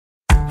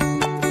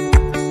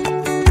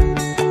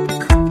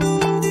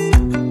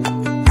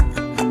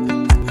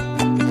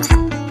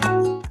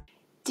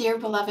dear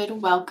beloved,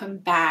 welcome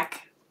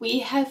back. We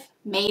have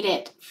made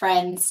it,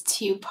 friends,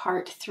 to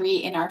part 3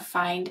 in our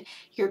Find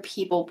Your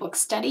People book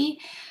study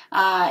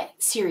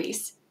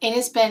series. It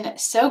has been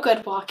so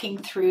good walking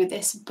through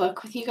this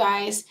book with you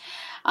guys.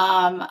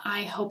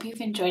 I hope you've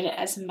enjoyed it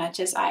as much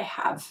as I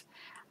have.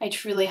 I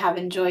truly have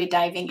enjoyed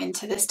diving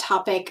into this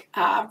topic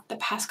the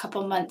past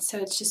couple months, so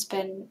it's just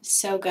been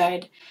so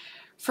good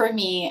for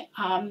me.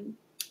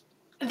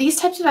 These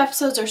types of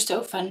episodes are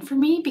so fun for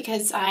me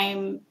because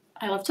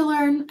I love to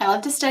learn, I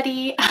love to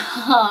study,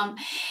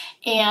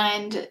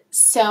 and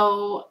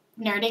so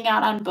nerding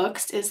out on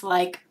books is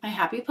like my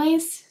happy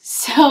place.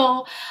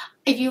 So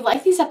if you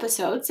like these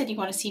episodes and you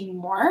want to see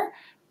more,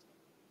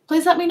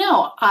 please let me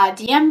know.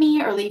 DM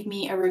me or leave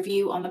me a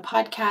review on the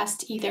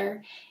podcast.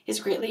 Either is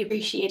greatly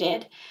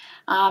appreciated,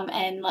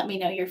 and let me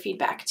know your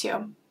feedback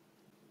too.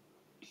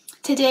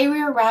 Today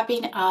we are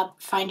wrapping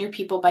up Find Your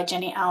People by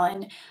Jennie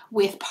Allen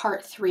with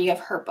part 3 of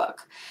her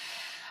book.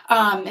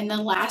 In the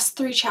last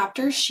 3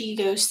 chapters, she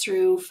goes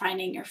through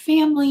finding your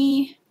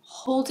family,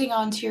 holding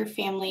on to your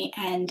family,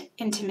 and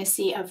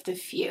intimacy of the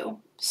few.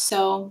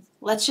 So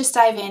let's just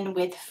dive in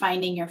with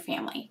finding your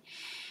family.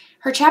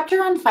 Her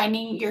chapter on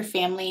finding your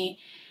family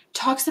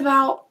talks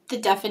about the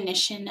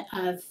definition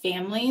of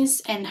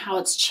families and how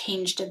it's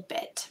changed a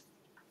bit.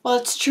 Well,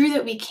 it's true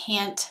that we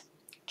can't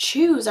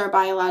choose our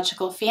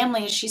biological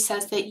family. She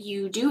says that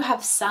you do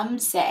have some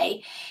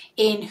say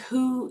in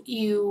who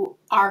you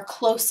are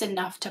close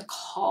enough to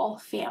call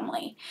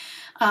family.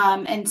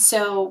 And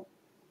so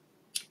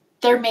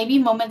there may be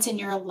moments in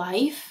your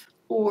life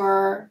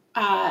or,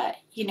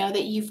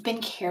 that you've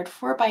been cared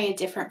for by a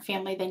different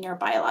family than your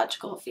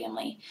biological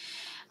family.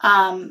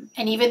 And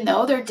even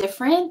though they're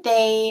different,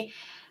 they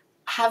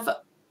have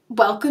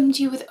welcomed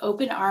you with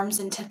open arms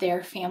into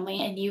their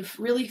family, and you've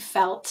really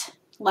felt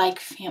like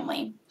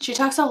family. She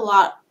talks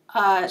about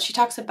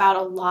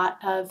a lot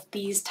of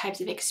these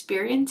types of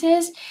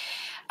experiences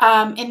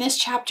in this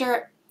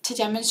chapter to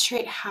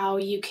demonstrate how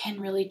you can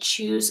really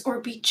choose or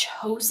be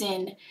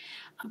chosen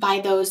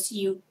by those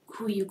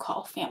who you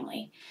call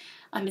family.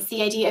 It's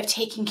the idea of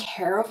taking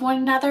care of one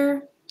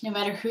another, no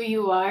matter who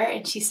you are,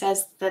 and she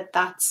says that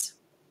that's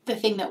the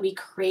thing that we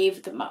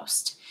crave the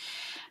most.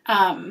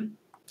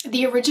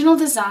 The original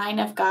design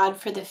of God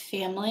for the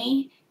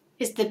family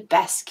is the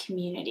best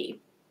community.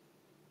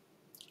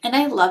 And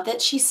I love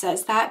that she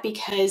says that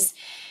because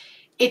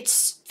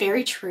it's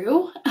very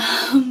true,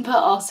 but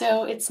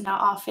also it's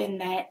not often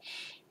that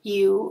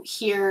you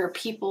hear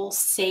people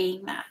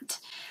saying that,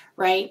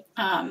 right?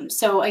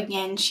 So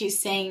again, she's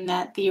saying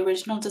that the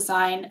original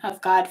design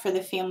of God for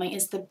the family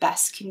is the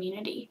best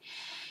community.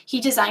 He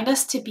designed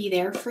us to be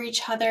there for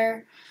each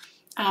other,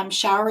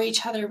 shower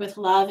each other with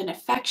love and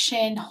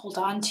affection, hold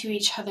on to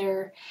each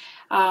other,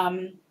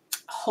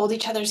 hold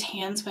each other's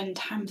hands when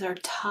times are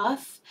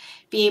tough,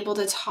 be able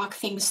to talk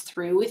things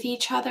through with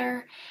each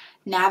other,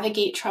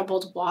 navigate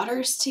troubled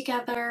waters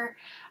together,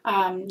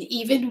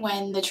 even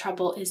when the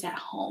trouble is at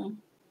home,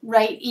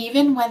 right?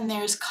 Even when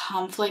there's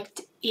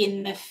conflict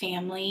in the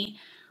family,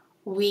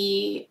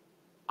 we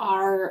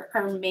are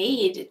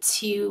made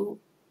to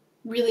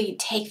really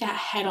take that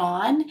head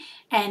on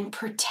and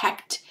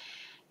protect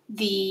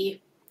the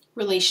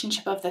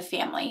relationship of the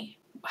family,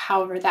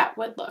 however that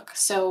would look.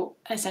 So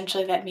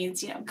essentially that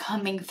means,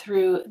 coming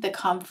through the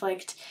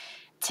conflict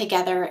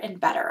together and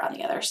better on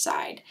the other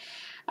side.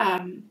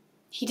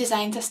 He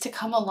designs us to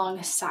come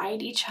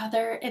alongside each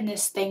other in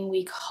this thing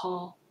we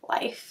call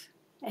life.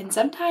 And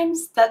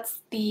sometimes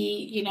that's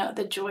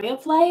the joy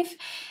of life.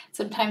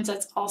 Sometimes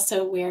that's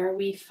also where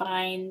we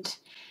find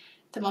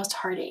the most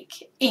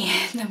heartache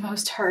and the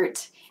most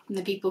hurt in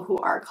the people who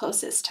are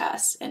closest to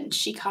us. And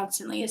she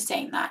constantly is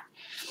saying that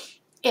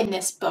in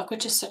this book,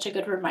 which is such a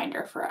good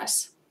reminder for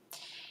us.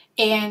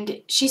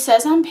 And she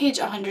says on page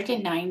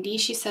 190,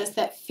 she says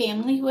that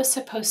family was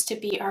supposed to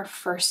be our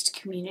first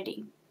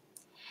community,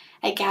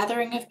 a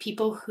gathering of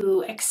people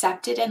who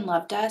accepted and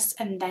loved us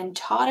and then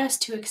taught us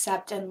to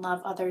accept and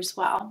love others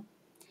well.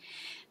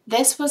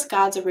 This was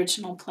God's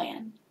original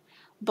plan,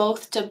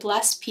 both to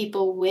bless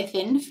people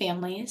within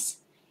families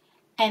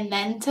and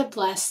then to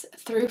bless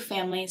through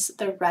families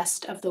the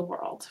rest of the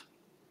world.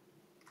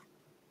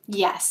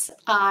 Yes,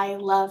 I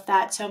love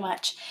that so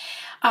much.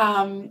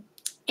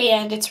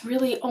 And it's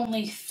really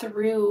only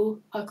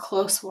through a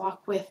close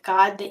walk with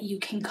God that you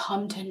can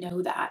come to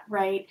know that,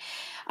 right?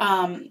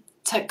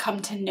 To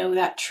come to know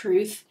that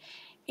truth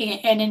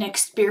and an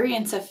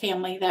experience of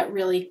family that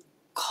really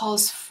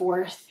calls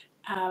forth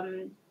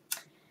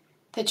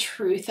the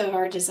truth of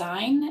our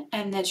design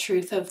and the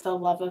truth of the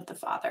love of the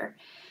Father.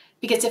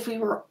 Because if we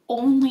were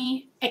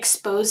only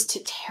exposed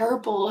to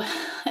terrible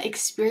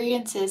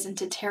experiences and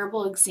to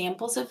terrible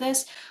examples of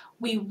this,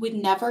 we would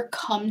never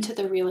come to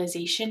the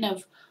realization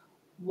of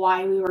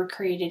why we were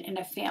created in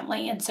a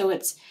family. And so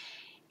it's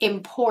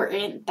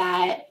important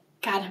that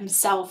God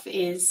Himself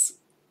is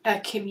a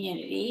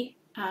community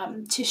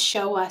to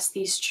show us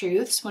these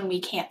truths when we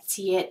can't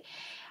see it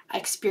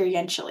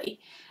experientially.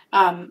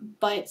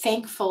 But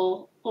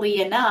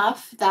thankfully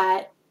enough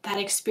that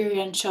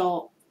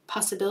experiential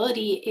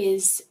possibility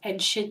is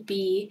and should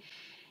be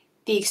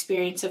the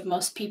experience of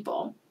most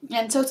people.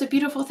 And so it's a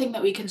beautiful thing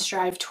that we can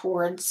strive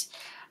towards,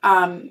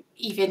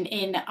 even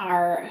in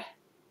our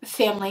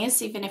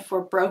families, even if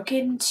we're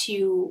broken,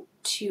 to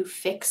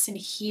fix and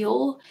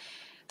heal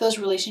those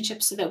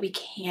relationships so that we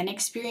can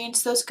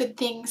experience those good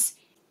things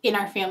in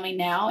our family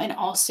now, and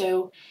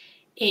also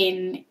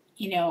in,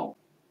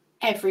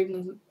 every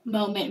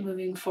moment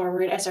moving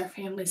forward as our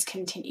families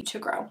continue to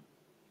grow.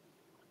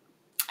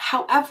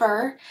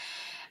 However,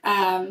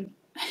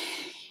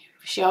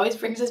 she always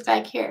brings us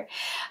back here.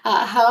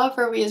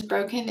 However, we as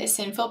broken,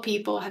 sinful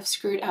people have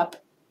screwed up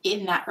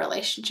in that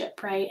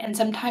relationship, right? And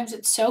sometimes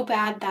it's so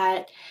bad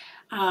that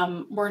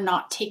we're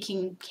not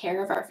taking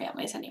care of our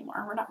families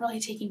anymore. We're not really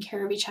taking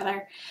care of each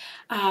other.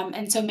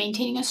 And so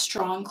maintaining a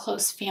strong,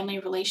 close family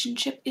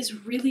relationship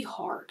is really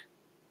hard.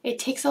 It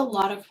takes a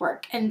lot of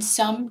work, and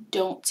some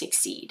don't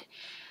succeed.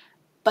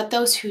 But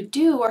those who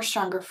do are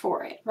stronger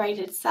for it, right?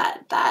 It's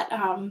that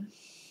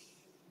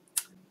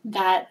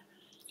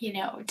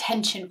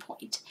tension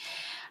point.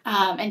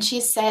 And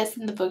she says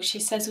in the book,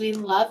 we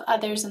love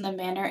others in the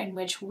manner in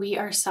which we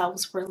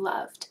ourselves were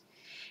loved.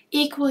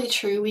 Equally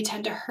true, we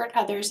tend to hurt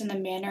others in the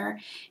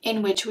manner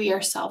in which we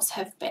ourselves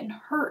have been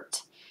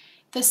hurt.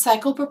 The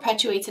cycle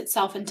perpetuates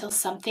itself until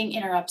something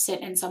interrupts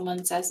it and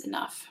someone says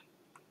enough.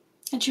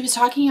 And she was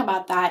talking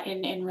about that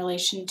in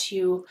relation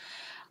to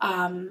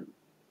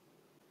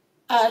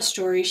a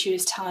story she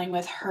was telling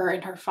with her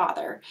and her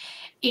father.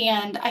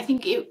 And I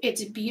think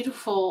it's a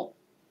beautiful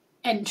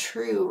and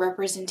true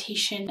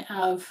representation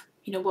of,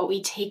 what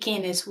we take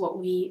in is what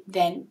we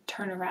then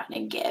turn around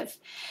and give.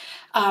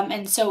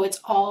 And so it's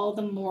all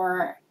the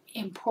more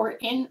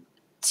important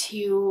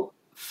to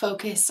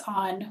focus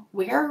on,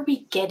 where are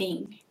we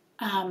getting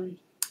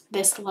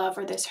this love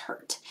or this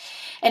hurt?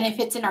 And if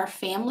it's in our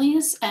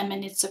families and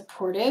it's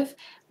supportive,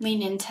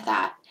 lean into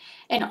that.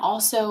 And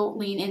also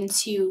lean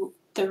into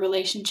the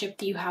relationship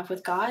that you have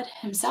with God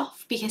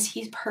himself, because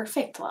he's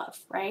perfect love,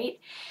 right?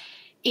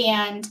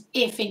 And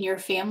if in your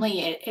family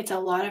it's a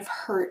lot of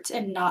hurt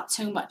and not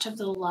so much of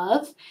the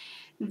love,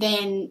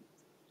 then,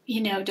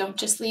 don't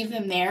just leave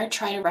them there.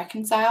 Try to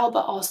reconcile,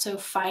 but also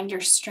find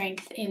your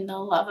strength in the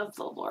love of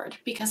the Lord.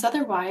 Because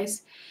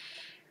otherwise,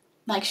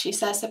 like she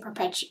says,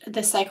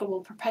 the cycle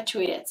will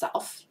perpetuate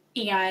itself,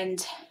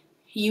 and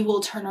you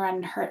will turn around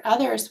and hurt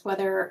others,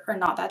 whether or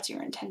not that's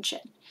your intention.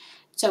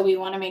 So we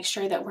want to make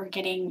sure that we're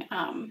getting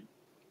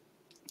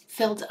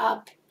filled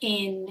up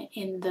in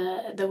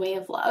the way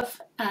of love,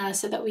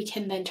 so that we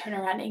can then turn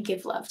around and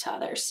give love to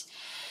others.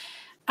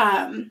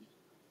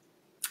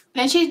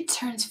 Then she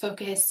turns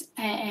focus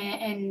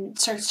and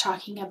starts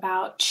talking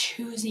about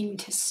choosing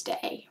to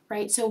stay,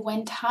 right? So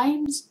when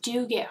times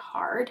do get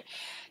hard,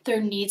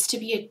 there needs to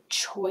be a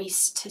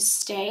choice to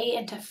stay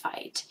and to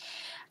fight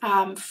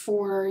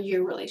for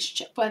your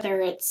relationship, whether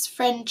it's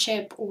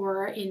friendship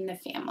or in the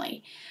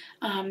family.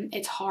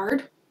 It's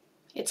hard.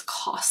 It's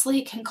costly.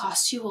 It can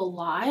cost you a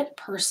lot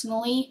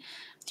personally,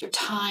 with your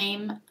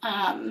time,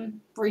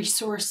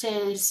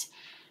 resources,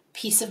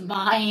 peace of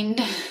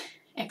mind,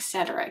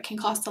 etc. It can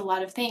cost a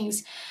lot of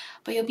things,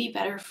 but you'll be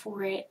better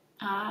for it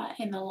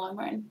in the long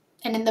run.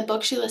 And in the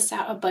book, she lists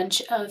out a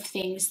bunch of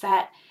things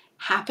that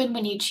happen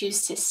when you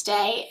choose to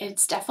stay.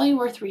 It's definitely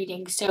worth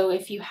reading. So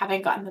if you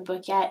haven't gotten the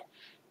book yet,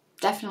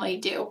 definitely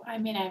do. I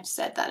mean, I've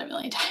said that a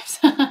million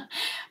times,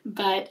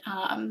 but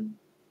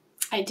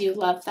I do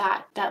love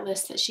that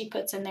list that she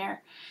puts in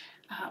there.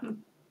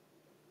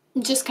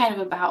 Just kind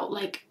of about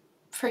like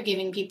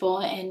forgiving people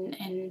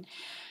and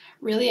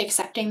really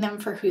accepting them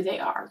for who they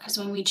are. Because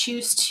when we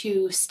choose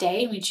to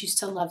stay and we choose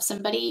to love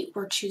somebody,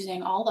 we're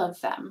choosing all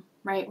of them,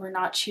 right? We're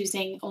not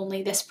choosing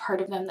only this part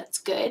of them that's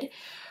good.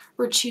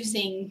 We're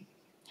choosing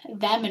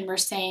them, and we're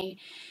saying,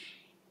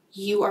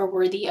 you are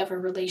worthy of a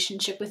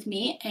relationship with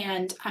me,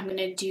 and I'm going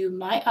to do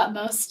my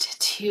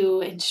utmost to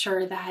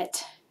ensure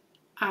that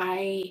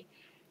I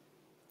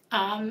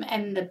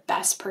am the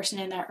best person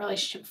in that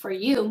relationship for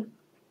you.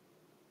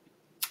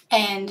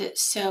 And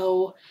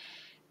so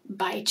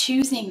by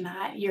choosing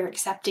that, you're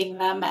accepting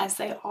them as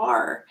they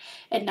are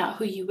and not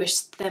who you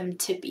wish them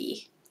to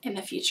be in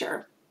the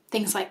future.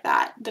 Things like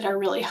that are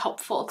really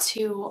helpful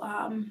to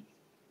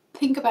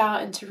think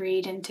about and to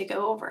read and to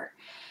go over.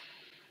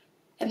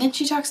 And then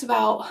she talks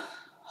about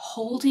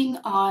holding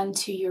on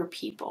to your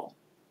people,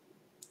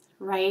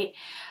 right?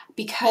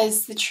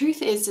 Because the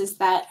truth is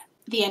that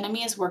the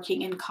enemy is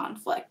working in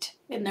conflict,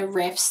 in the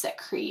rifts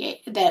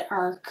that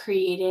are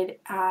created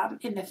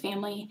in the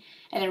family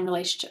and in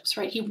relationships,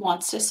 right? He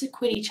wants us to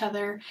quit each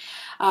other.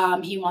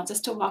 He wants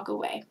us to walk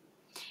away.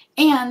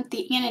 And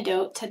the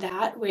antidote to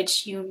that,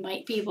 which you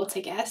might be able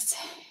to guess,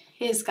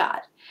 is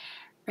God,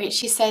 right?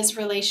 She says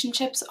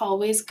relationships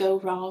always go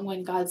wrong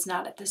when God's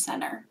not at the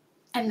center.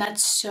 And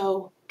that's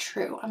so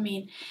true. I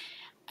mean,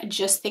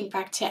 just think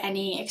back to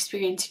any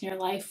experience in your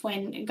life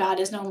when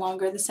God is no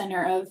longer the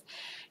center of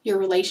your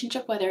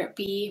relationship, whether it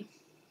be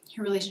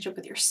your relationship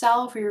with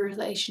yourself or your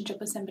relationship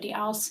with somebody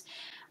else.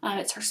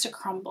 It starts to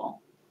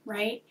crumble,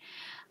 right?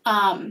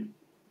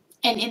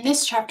 And in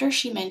this chapter,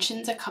 she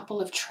mentions a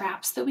couple of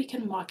traps that we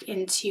can walk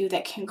into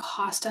that can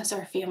cost us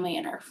our family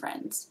and our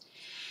friends.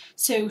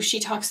 So she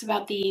talks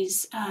about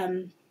these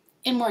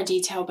in more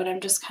detail, but I'm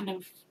just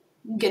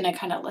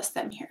gonna list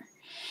them here.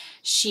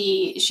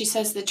 She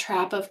says the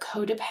trap of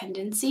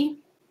codependency,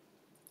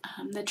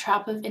 the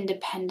trap of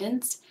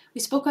independence.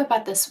 We spoke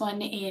about this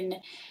one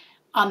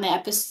on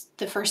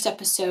the first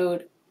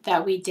episode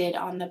that we did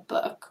on the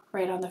book,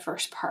 right on the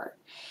first part.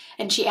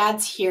 And she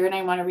adds here, and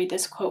I want to read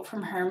this quote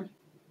from her.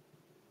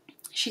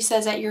 She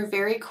says, "At your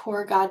very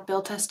core, God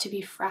built us to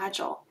be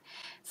fragile,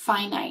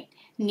 finite,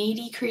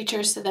 needy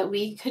creatures so that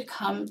we could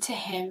come to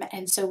Him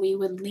and so we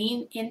would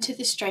lean into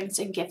the strengths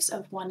and gifts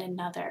of one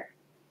another.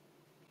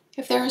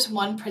 If there is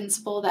one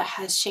principle that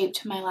has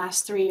shaped my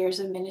last 3 years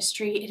of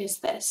ministry, it is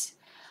this: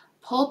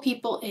 pull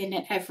people in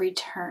at every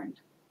turn.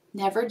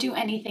 Never do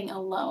anything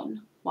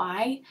alone.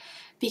 Why?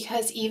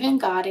 Because even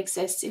God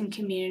exists in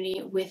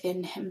community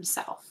within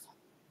Himself."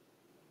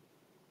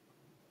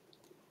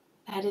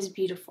 That is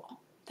beautiful.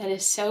 That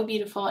is so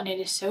beautiful, and it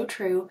is so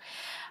true.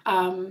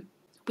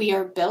 We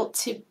are built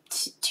to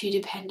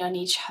depend on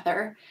each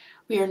other.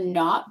 We are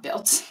not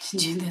built to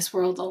do this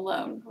world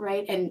alone,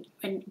 right? And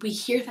we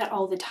hear that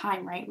all the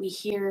time, right? We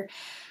hear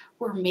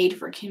we're made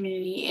for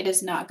community. It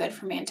is not good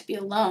for man to be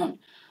alone.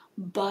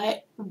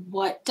 But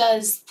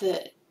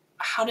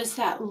how does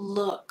that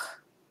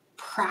look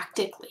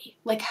practically?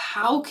 Like,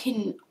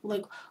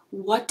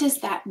 what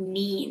does that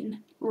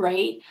mean,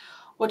 right?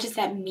 What does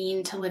that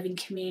mean to live in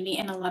community?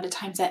 And a lot of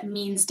times that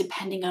means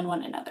depending on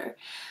one another.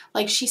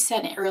 Like she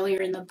said earlier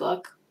in the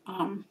book,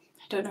 I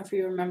don't know if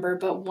you remember,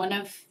 but one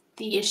of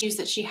the issues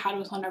that she had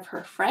with one of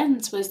her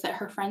friends was that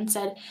her friend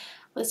said,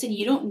 "Listen,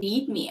 you don't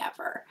need me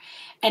ever."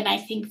 And I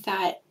think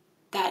that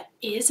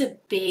is a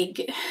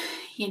big,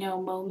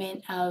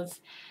 moment of,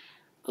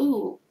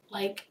 ooh,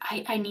 like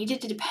I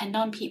needed to depend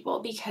on people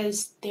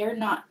because they're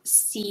not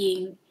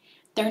feeling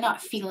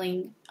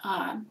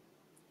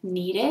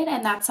needed.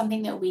 And that's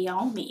something that we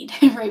all need,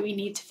 right? We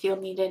need to feel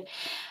needed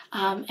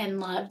and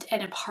loved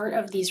and a part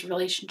of these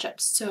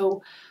relationships.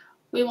 So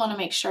we want to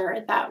make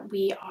sure that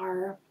we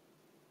are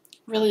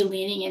really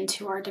leaning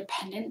into our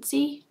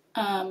dependency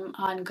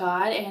on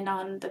God and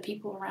on the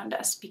people around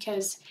us,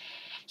 because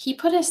He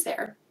put us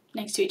there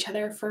next to each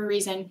other for a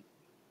reason,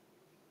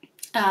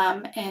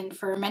 and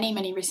for many,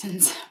 many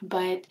reasons.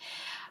 But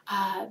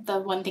the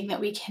one thing that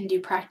we can do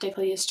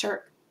practically is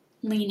start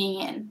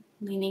leaning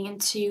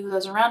into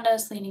those around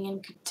us, leaning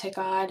into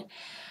God.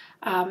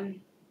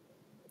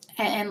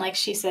 And like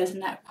she says in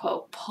that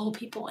quote, pull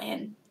people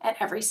in at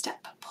every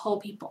step, pull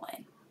people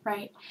in,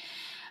 right?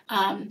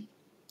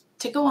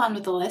 To go on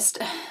with the list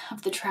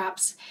of the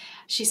traps,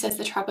 she says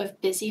the trap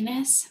of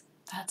busyness.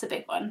 That's a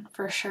big one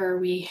for sure.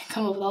 We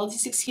come up with all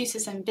these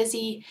excuses. I'm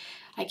busy.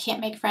 I can't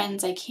make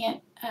friends. I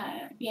can't,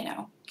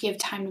 give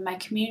time to my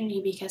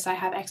community because I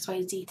have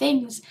XYZ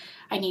things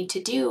I need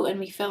to do. And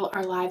we fill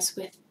our lives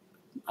with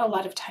a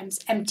lot of times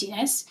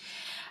emptiness.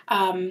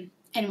 And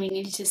we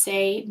need to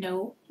say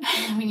no.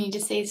 We need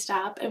to say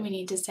stop. And we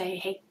need to say,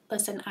 hey,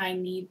 listen, I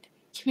need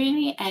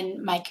community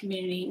and my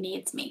community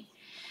needs me.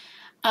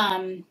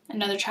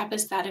 Another trap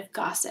is that of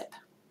gossip.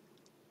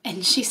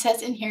 And she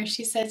says in here,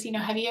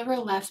 have you ever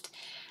left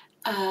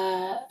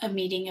a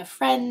meeting of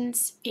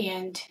friends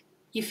and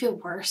you feel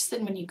worse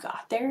than when you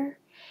got there?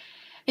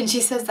 And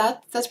she says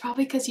that's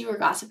probably because you were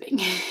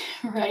gossiping,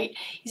 right?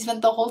 You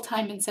spent the whole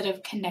time, instead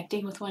of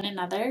connecting with one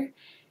another,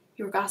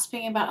 you were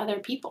gossiping about other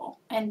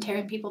people and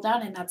tearing people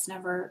down, and that's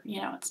never,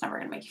 it's never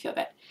going to make you feel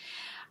good.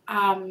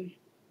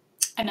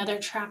 Another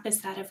trap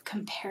is that of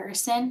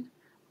comparison.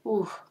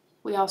 Ooh,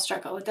 we all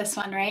struggle with this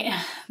one, right?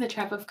 The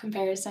trap of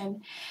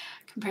comparison,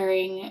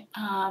 comparing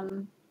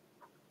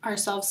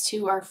ourselves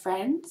to our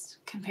friends,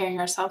 comparing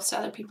ourselves to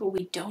other people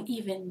we don't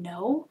even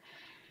know.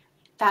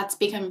 That's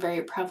become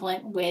very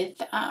prevalent with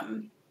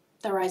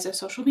the rise of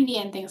social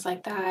media and things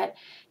like that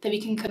we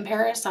can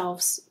compare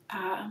ourselves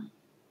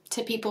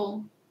to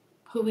people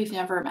who we've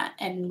never met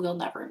and will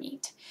never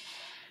meet.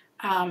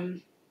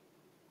 The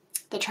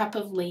trap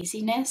of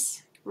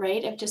laziness,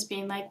 right? Of just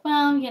being like,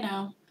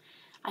 well,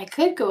 I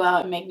could go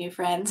out and make new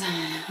friends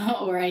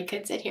or I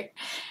could sit here,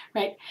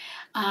 right?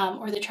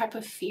 Or the trap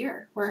of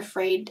fear. We're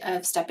afraid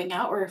of stepping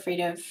out. We're afraid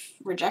of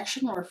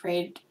rejection. We're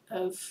afraid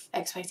of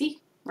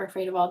XYZ. We're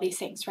afraid of all these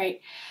things, right?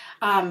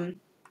 And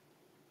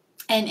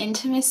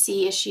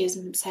intimacy, as she has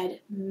said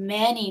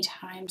many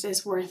times,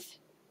 is worth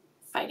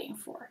fighting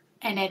for.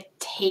 And it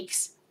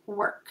takes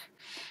work,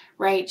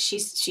 right? She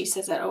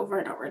says that over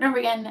and over and over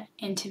again.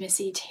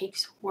 Intimacy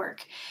takes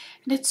work.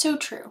 And it's so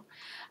true.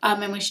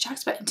 And when she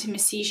talks about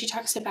intimacy, she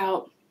talks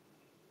about,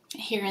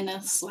 here in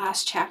this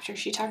last chapter,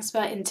 she talks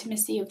about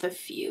intimacy of the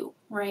few,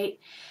 right?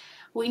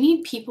 We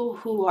need people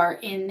who are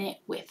in it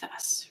with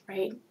us,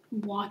 right?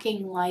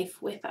 Walking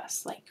life with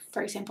us, like,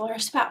 for example, our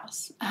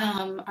spouse,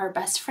 our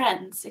best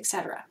friends,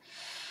 etc.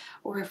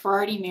 Or if we're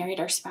already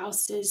married, our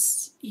spouse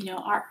is,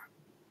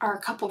 our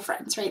couple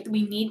friends, right?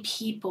 We need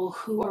people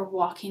who are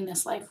walking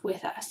this life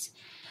with us.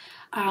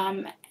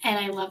 And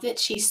I love that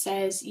she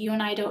says, you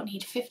and I don't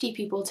need 50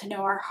 people to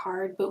know our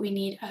hard, but we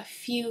need a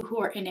few who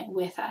are in it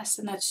with us.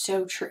 And that's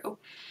so true.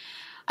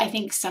 I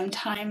think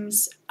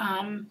sometimes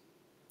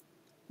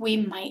we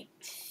might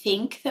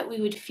think that we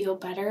would feel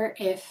better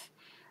if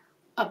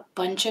a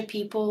bunch of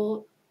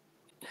people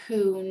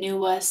who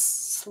knew us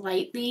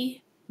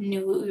slightly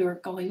knew what we were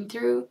going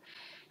through,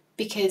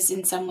 because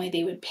in some way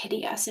they would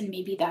pity us, and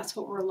maybe that's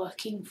what we're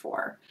looking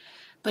for.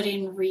 But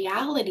in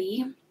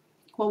reality,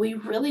 what we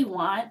really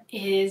want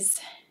is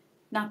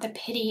not the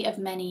pity of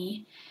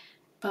many,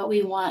 but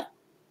we want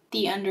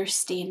the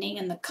understanding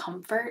and the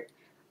comfort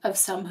of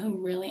some who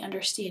really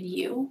understand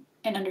you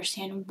and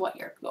understand what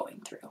you're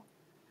going through.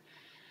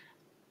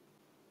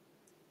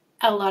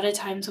 A lot of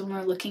times when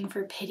we're looking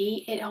for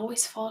pity, it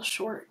always falls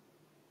short,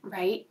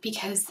 right?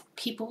 Because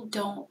people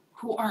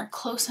who aren't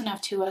close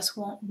enough to us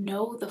won't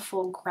know the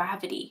full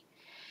gravity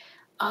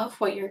of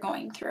what you're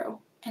going through.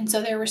 And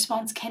so their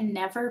response can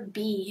never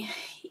be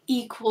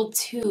equal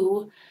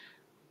to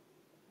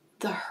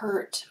the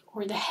hurt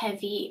or the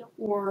heavy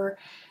or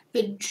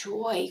the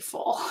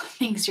joyful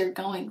things you're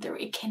going through.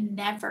 It can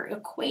never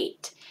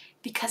equate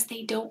because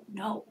they don't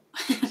know.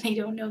 They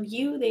don't know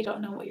you, they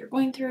don't know what you're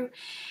going through.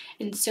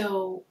 And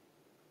so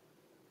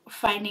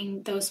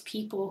finding those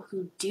people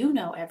who do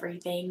know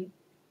everything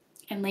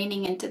and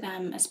leaning into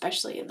them,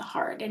 especially in the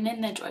hard and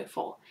in the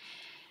joyful,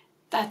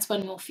 that's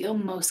when we'll feel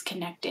most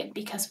connected,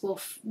 because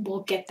we'll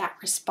get that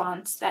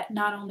response that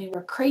not only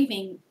we're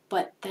craving,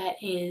 but that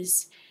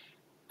is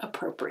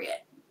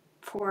appropriate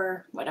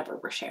for whatever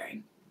we're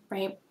sharing,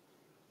 right?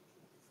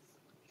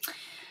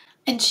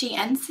 And she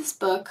ends this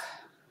book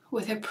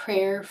with a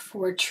prayer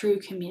for true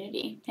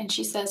community. And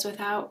she says,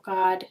 without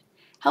God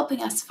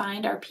helping us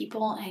find our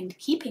people and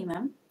keeping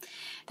them,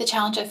 the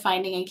challenge of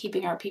finding and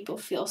keeping our people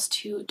feels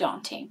too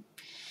daunting.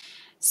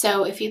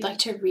 So if you'd like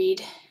to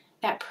read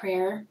that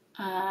prayer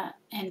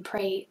and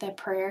pray the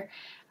prayer,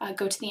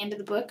 go to the end of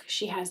the book.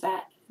 She has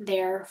that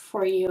there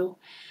for you.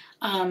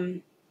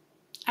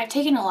 I've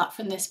taken a lot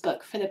from this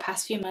book for the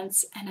past few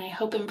months, and I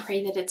hope and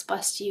pray that it's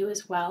blessed you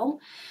as well.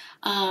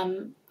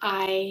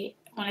 I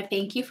want to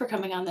thank you for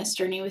coming on this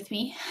journey with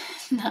me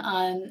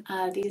on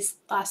these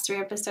last 3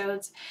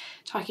 episodes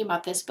talking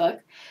about this book.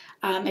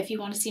 If you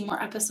want to see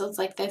more episodes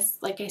like this,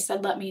 like I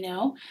said, let me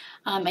know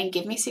and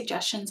give me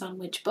suggestions on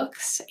which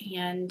books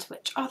and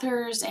which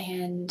authors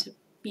and,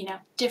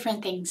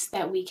 different things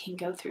that we can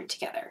go through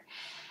together.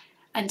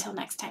 Until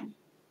next time.